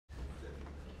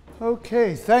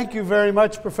Okay, thank you very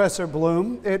much, Professor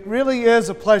Bloom. It really is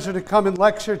a pleasure to come and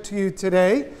lecture to you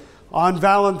today on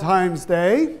Valentine's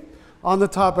Day on the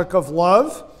topic of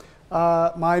love.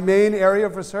 My main area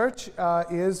of research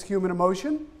is human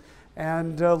emotion,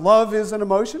 and love is an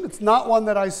emotion. It's not one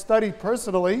that I study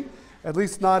personally, at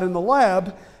least not in the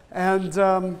lab, and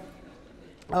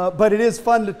but it is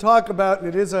fun to talk about, and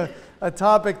it is a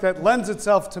topic that lends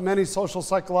itself to many social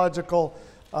psychological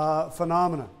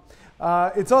phenomena.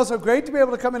 It's also great to be able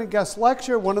to come in and guest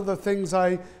lecture. One of the things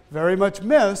I very much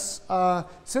miss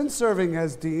since serving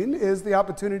as dean is the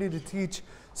opportunity to teach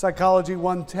Psychology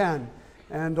 110.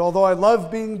 And although I love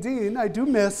being dean, I do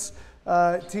miss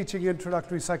teaching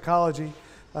introductory psychology.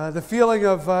 The feeling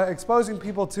of exposing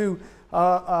people to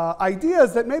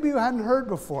ideas that maybe you hadn't heard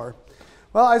before.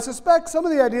 Well, I suspect some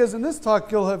of the ideas in this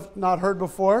talk you'll have not heard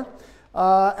before,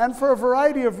 and for a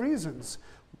variety of reasons.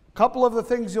 A couple of the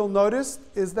things you'll notice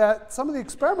is that some of the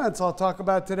experiments I'll talk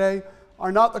about today are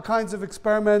not the kinds of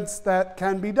experiments that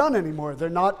can be done anymore. They're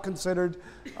not considered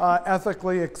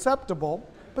ethically acceptable,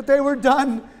 but they were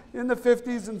done in the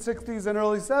 50s and 60s and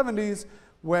early 70s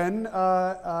when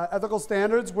ethical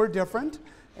standards were different,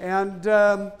 and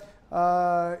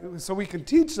so we can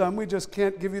teach them. We just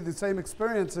can't give you the same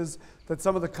experiences that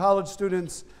some of the college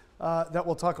students that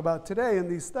we'll talk about today in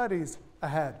these studies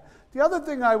had. The other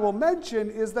thing I will mention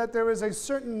is that there is a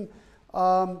certain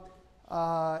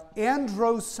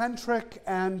androcentric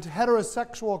and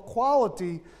heterosexual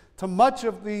quality to much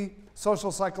of the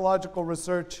social psychological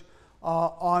research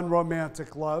on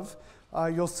romantic love.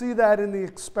 You'll see that in the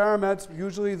experiments.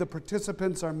 Usually the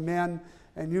participants are men,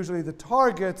 and usually the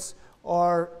targets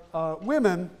are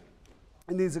women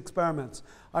in these experiments.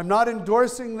 I'm not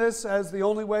endorsing this as the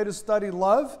only way to study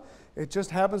love. It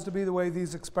just happens to be the way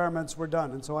these experiments were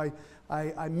done. And so I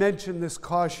mentioned this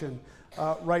caution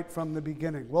right from the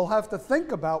beginning. We'll have to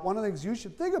think about, one of the things you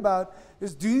should think about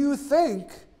is, do you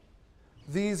think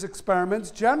these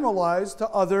experiments generalize to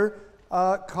other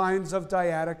kinds of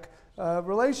dyadic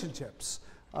relationships?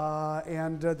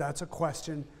 And that's a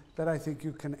question that I think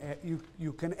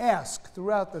you can ask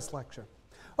throughout this lecture.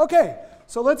 Okay,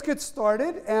 so let's get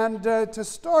started. And to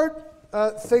start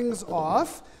things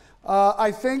off,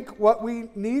 I think what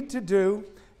we need to do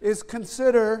is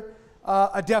consider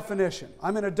a definition.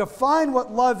 I'm going to define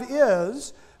what love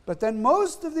is, but then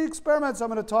most of the experiments I'm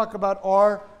going to talk about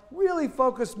are really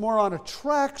focused more on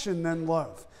attraction than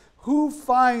love. Who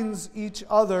finds each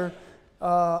other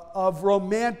of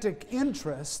romantic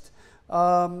interest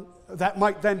that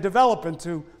might then develop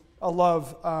into a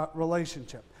love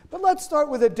relationship. But let's start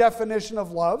with a definition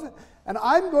of love, and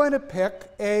I'm going to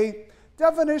pick a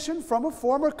definition from a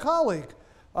former colleague,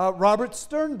 Robert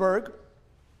Sternberg,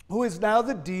 who is now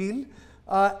the dean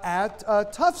at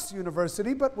Tufts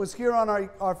University, but was here on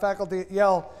our faculty at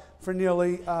Yale for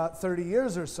nearly 30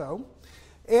 years or so.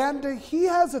 And he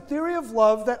has a theory of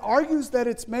love that argues that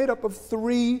it's made up of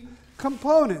three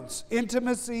components: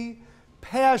 intimacy,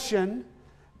 passion,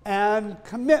 and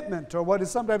commitment, or what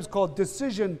is sometimes called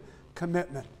decision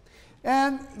commitment.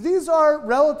 And these are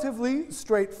relatively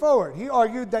straightforward. He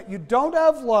argued that you don't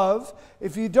have love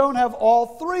if you don't have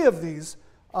all three of these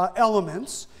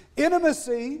elements.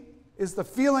 Intimacy is the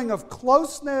feeling of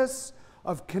closeness,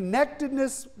 of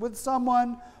connectedness with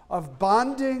someone, of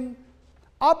bonding.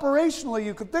 Operationally,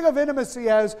 you could think of intimacy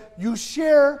as you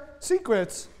share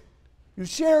secrets, you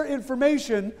share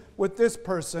information with this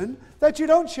person that you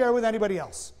don't share with anybody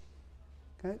else.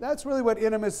 Okay? That's really what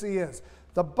intimacy is.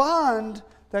 The bond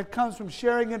that comes from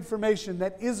sharing information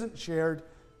that isn't shared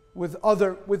with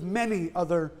many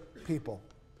other people.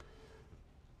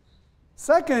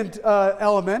 Second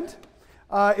element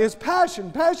is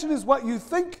passion. Passion is what you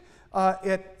think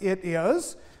it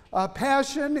is.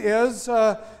 Passion is,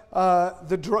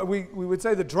 we would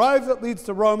say, the drive that leads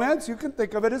to romance. You can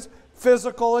think of it as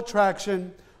physical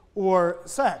attraction or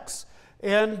sex.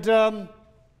 And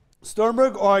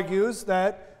Sternberg argues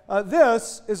that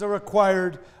this is a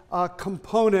required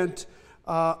component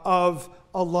of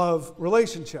a love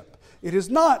relationship. It is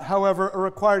not, however, a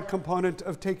required component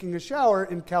of taking a shower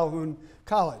in Calhoun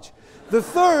College. The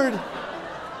third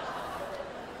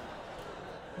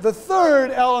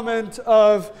element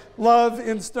of love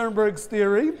in Sternberg's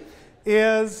theory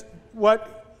is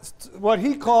what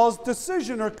he calls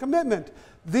decision or commitment.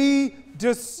 The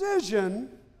decision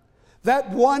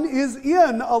that one is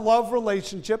in a love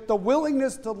relationship, the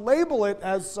willingness to label it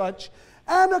as such,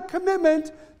 and a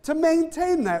commitment to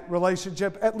maintain that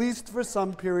relationship, at least for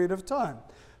some period of time.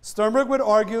 Sternberg would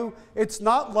argue it's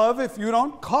not love if you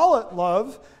don't call it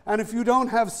love, and if you don't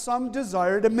have some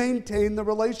desire to maintain the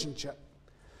relationship.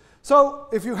 So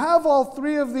if you have all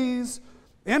three of these,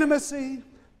 intimacy,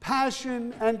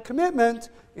 passion, and commitment.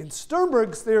 In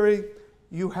Sternberg's theory,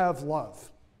 you have love.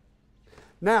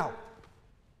 Now,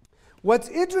 what's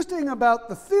interesting about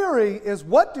the theory is,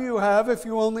 what do you have if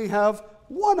you only have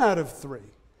 1 out of 3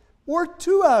 or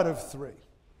 2 out of 3?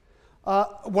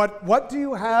 What do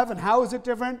you have, and how is it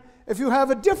different if you have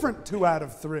a different 2 out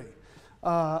of 3?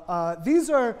 These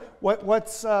are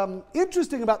what's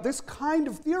interesting about this kind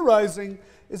of theorizing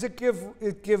is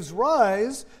it gives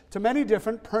rise to many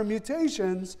different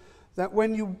permutations that,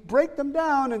 when you break them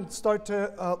down and start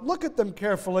to look at them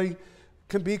carefully,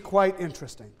 can be quite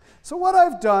interesting. So what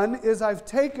I've done is I've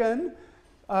taken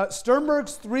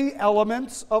Sternberg's 3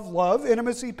 elements of love: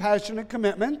 intimacy, passion, and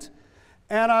commitment,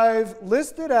 and I've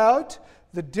listed out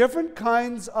the different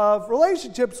kinds of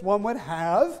relationships one would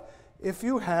have if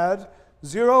you had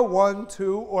 0, 1,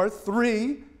 2, or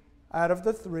 3 out of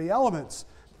the 3 elements.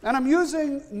 And I'm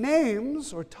using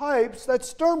names or types that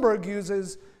Sternberg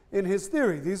uses in his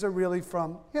theory. These are really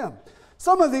from him.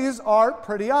 Some of these are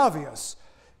pretty obvious.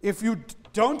 If you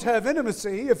don't have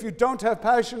intimacy, if you don't have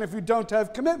passion, if you don't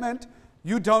have commitment,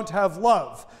 you don't have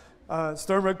love.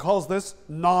 Sternberg calls this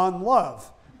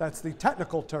non-love. That's the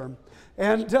technical term.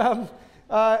 And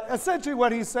essentially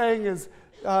what he's saying is,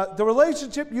 the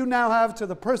relationship you now have to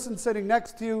the person sitting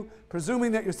next to you,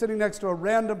 presuming that you're sitting next to a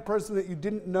random person that you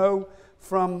didn't know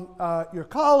from your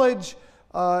college,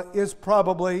 is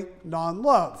probably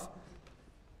non-love.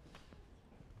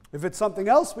 If it's something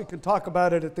else, we can talk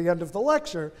about it at the end of the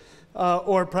lecture,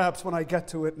 or perhaps when I get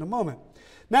to it in a moment.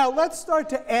 Now, let's start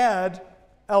to add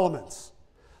elements.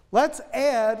 Let's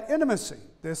add intimacy.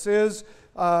 This is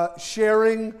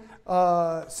sharing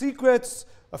secrets,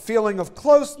 a feeling of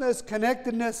closeness,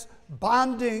 connectedness,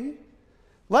 bonding.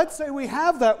 Let's say we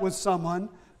have that with someone,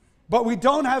 but we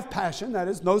don't have passion, that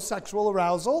is, no sexual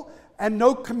arousal, and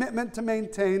no commitment to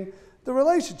maintain the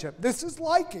relationship. This is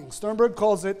liking. Sternberg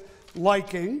calls it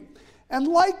liking. And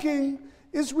liking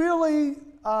is really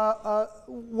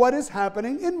what is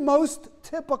happening in most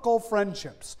typical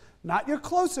friendships. Not your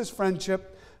closest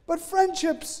friendship, but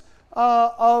friendships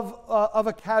of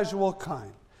a casual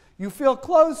kind. You feel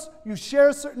close, you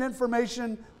share certain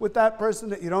information with that person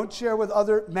that you don't share with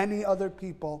many other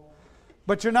people,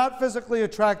 but you're not physically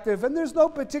attractive, and there's no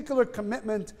particular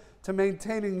commitment to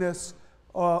maintaining this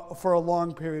for a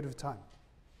long period of time.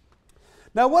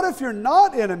 Now, what if you're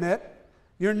not intimate,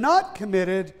 you're not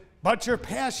committed, but you're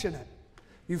passionate?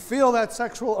 You feel that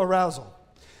sexual arousal.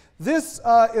 This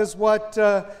is what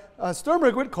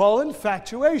Sternberg would call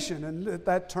infatuation, and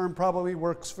that term probably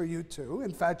works for you too,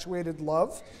 infatuated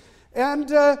love. And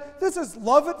this is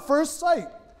love at first sight.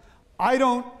 I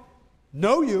don't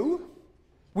know you.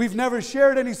 We've never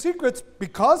shared any secrets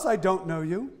because I don't know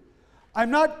you.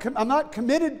 I'm not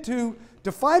committed to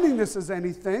defining this as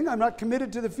anything. I'm not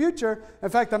committed to the future. In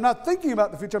fact, I'm not thinking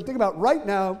about the future. I'm thinking about right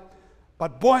now,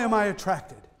 but boy, am I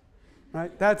attracted.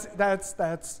 Right?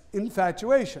 That's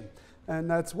infatuation. And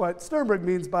that's what Sternberg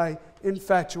means by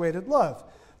infatuated love.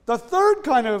 The third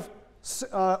kind of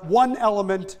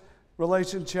one-element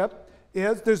relationship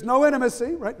is there's no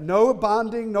intimacy, right? No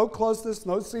bonding, no closeness,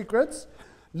 no secrets,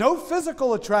 no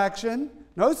physical attraction,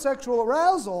 no sexual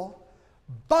arousal,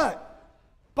 but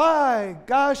by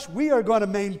gosh, we are going to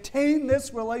maintain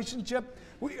this relationship.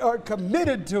 We are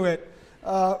committed to it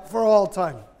for all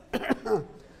time.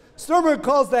 Sternberg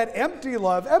calls that empty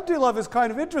love. Empty love is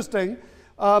kind of interesting.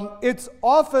 It's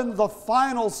often the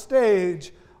final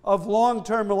stage of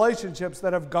long-term relationships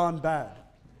that have gone bad.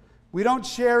 We don't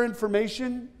share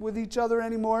information with each other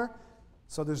anymore,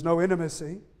 so there's no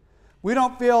intimacy. We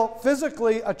don't feel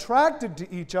physically attracted to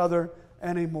each other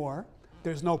anymore.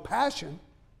 There's no passion.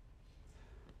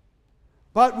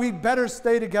 But we'd better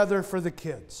stay together for the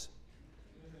kids,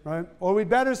 right? Or we'd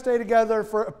better stay together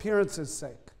for appearance's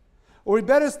sake. Or we'd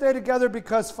better stay together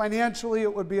because financially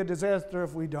it would be a disaster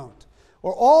if we don't.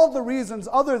 Or all the reasons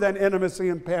other than intimacy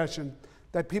and passion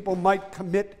that people might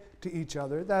commit to each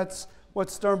other. That's what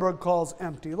Sternberg calls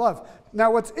empty love.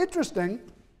 Now, what's interesting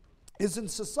is in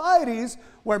societies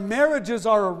where marriages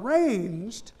are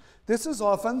arranged, this is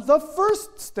often the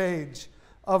first stage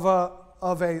of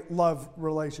a love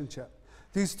relationship.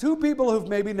 These two people who've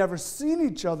maybe never seen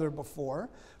each other before,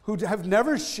 who have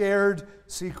never shared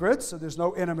secrets, so there's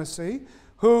no intimacy,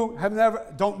 who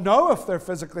don't know if they're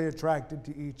physically attracted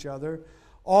to each other,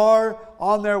 are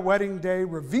on their wedding day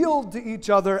revealed to each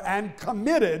other and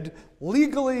committed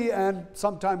legally and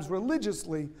sometimes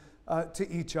religiously to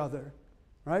each other,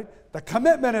 right? The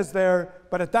commitment is there,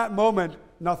 but at that moment,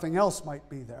 nothing else might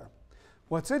be there.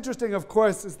 What's interesting, of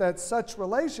course, is that such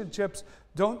relationships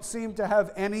don't seem to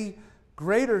have any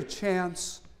greater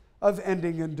chance of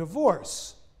ending in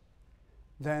divorce.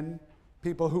 than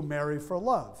people who marry for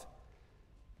love.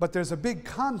 But there's a big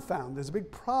confound, there's a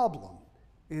big problem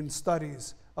in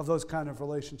studies of those kind of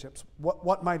relationships.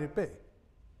 What might it be?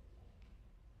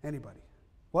 Anybody?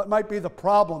 What might be the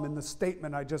problem in the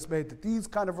statement I just made, that these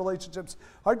kind of relationships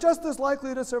are just as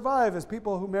likely to survive as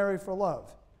people who marry for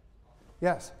love?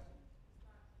 Yes?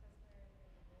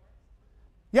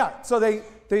 Yeah, so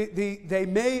they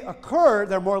may occur,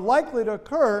 they're more likely to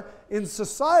occur in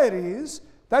societies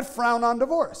that frown on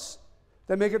divorce,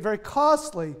 that make it very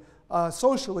costly,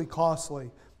 socially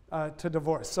costly to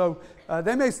divorce. So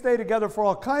they may stay together for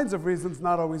all kinds of reasons,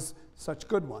 not always such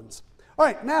good ones. All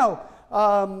right, now,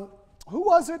 who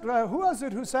was it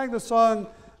who sang the song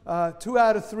 2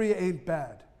 out of 3 Ain't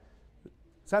Bad?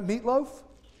 Is that Meatloaf?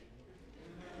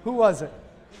 Who was it?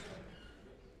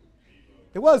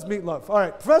 It was Meatloaf. All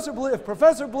right, if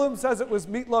Professor Bloom says it was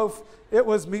Meatloaf, it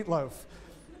was Meatloaf.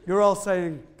 You're all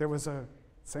saying there was a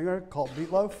singer called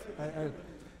Meatloaf?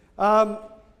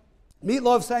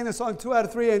 Meatloaf sang the song 2 out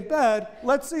of 3 Ain't Bad.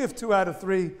 Let's see if 2 out of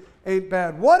 3 ain't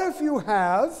bad. What if you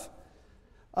have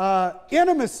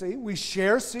intimacy, we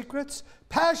share secrets,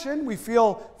 passion, we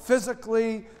feel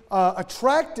physically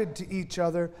attracted to each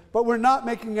other, but we're not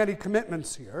making any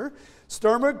commitments here.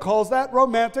 Sternberg calls that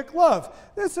romantic love.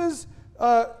 This is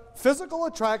physical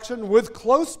attraction with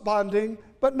close bonding,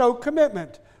 but no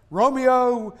commitment.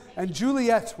 Romeo and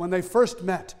Juliet, when they first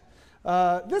met.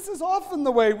 This is often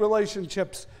the way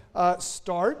relationships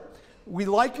start. We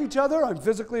like each other. I'm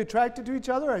physically attracted to each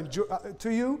other, to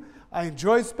you. I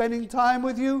enjoy spending time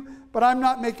with you, but I'm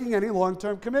not making any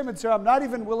long-term commitments here. I'm not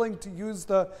even willing to use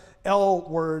the L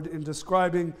word in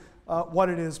describing what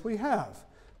it is we have.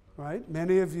 Right?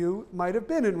 Many of you might have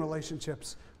been in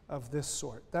relationships of this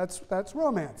sort. That's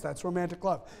romance. That's romantic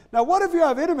love. Now, what if you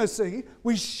have intimacy?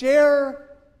 We share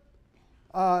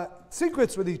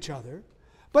secrets with each other,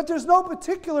 but there's no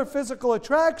particular physical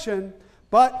attraction,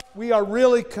 but we are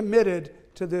really committed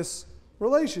to this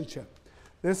relationship.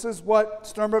 This is what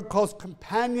Sternberg calls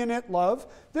companionate love.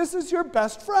 This is your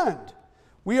best friend.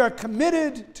 We are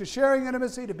committed to sharing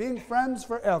intimacy, to being friends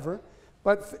forever,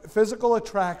 but physical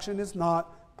attraction is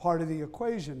not part of the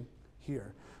equation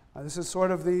here. This is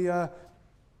sort of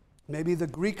maybe the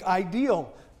Greek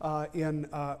ideal in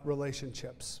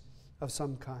relationships of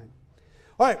some kind.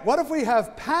 All right, what if we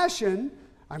have passion?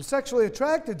 I'm sexually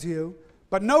attracted to you,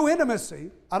 but no intimacy.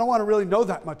 I don't want to really know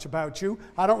that much about you.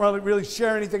 I don't really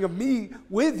share anything of me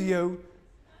with you,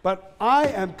 but I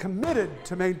am committed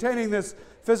to maintaining this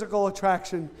physical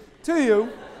attraction to you.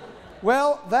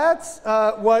 Well, that's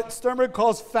what Sternberg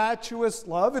calls fatuous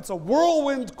love. It's a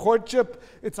whirlwind courtship.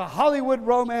 It's a Hollywood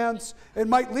romance. It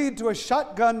might lead to a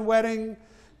shotgun wedding.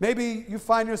 Maybe you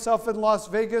find yourself in Las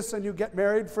Vegas and you get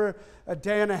married for a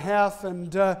day and a half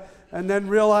and then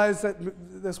realize that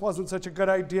this wasn't such a good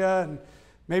idea, and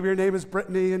maybe your name is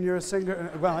Brittany and you're a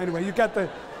singer. Well, anyway, you get the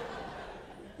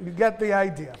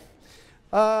idea.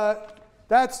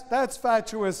 That's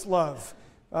fatuous love.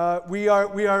 We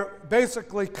are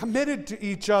basically committed to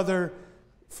each other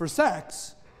for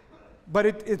sex, but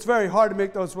it's very hard to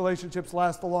make those relationships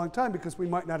last a long time because we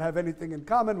might not have anything in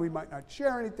common, we might not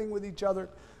share anything with each other,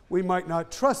 we might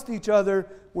not trust each other,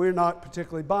 we're not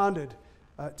particularly bonded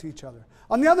to each other.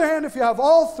 On the other hand, if you have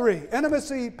all three,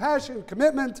 intimacy, passion,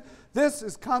 commitment, this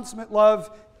is consummate love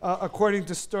according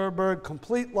to Sternberg,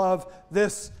 complete love.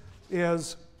 This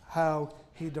is how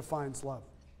he defines love.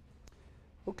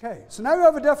 Okay, so now you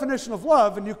have a definition of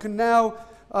love, and you can now,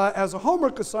 as a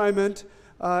homework assignment,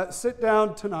 sit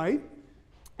down tonight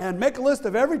and make a list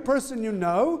of every person you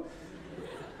know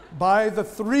by the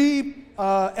three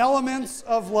elements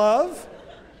of love,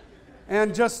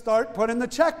 and just start putting the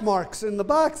check marks in the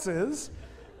boxes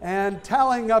and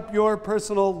tallying up your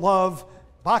personal love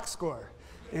box score.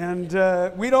 And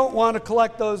we don't want to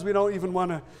collect those, we don't even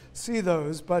want to see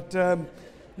those, but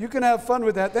you can have fun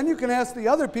with that. Then you can ask the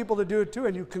other people to do it too,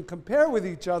 and you can compare with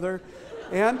each other.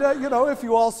 And, if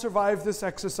you all survive this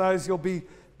exercise, you'll be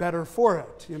better for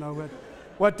it.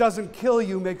 What doesn't kill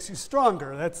you makes you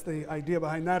stronger. That's the idea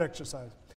behind that exercise.